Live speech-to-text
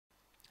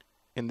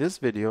In this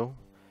video,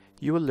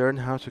 you will learn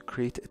how to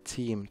create a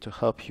team to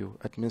help you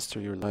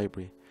administer your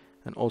library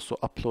and also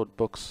upload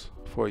books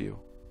for you.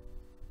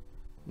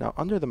 Now,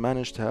 under the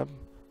Manage tab,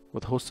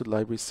 with hosted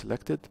libraries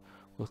selected,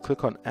 we'll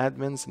click on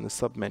Admins in the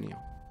submenu.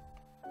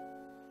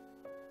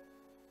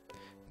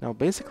 Now,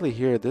 basically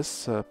here,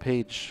 this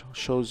page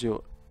shows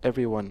you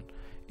everyone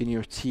in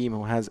your team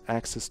who has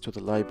access to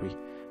the library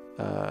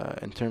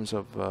in terms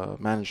of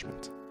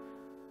management.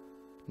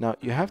 Now,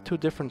 you have two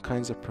different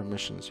kinds of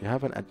permissions. You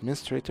have an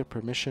administrator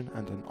permission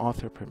and an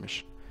author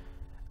permission.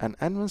 An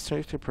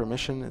administrator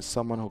permission is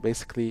someone who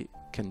basically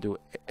can do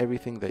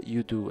everything that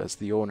you do as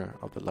the owner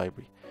of the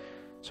library.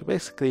 So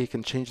basically, he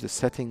can change the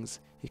settings,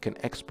 he can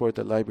export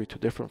the library to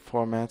different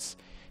formats,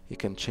 he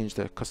can change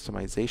the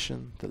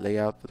customization, the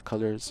layout, the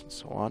colors, and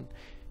so on.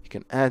 He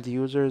can add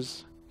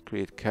users,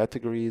 create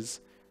categories,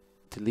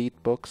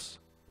 delete books.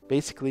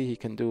 Basically, he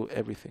can do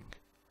everything.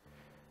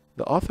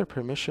 The author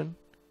permission,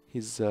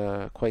 he's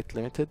quite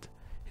limited.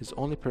 His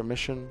only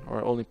permission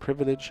or only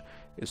privilege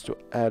is to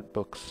add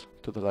books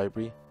to the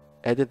library,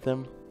 edit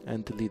them,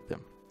 and delete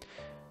them.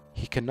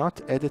 He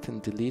cannot edit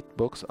and delete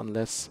books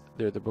unless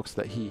they're the books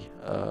that he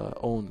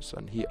owns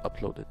and he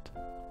uploaded.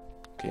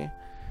 Okay,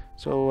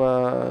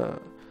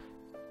 so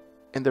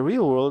in the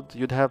real world,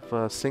 you'd have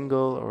a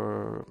single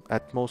or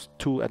at most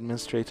 2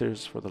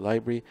 administrators for the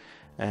library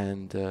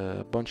and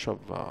a bunch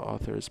of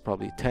authors,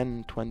 probably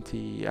 10,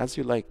 20, as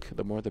you like,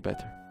 the more the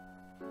better.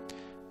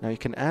 Now you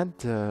can add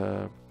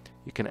the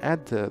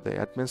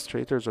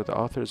administrators or the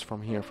authors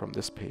from here, from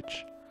this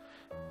page.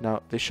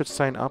 Now they should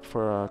sign up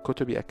for a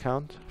Kotobee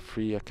account,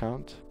 free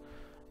account.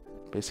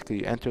 Basically,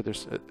 you enter their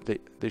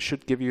they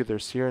should give you their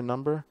serial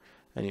number,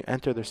 and you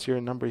enter their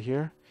serial number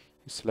here.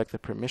 You select the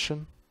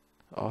permission,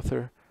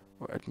 author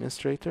or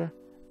administrator,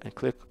 and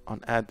click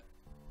on Add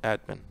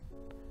Admin,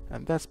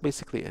 and that's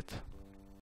basically it.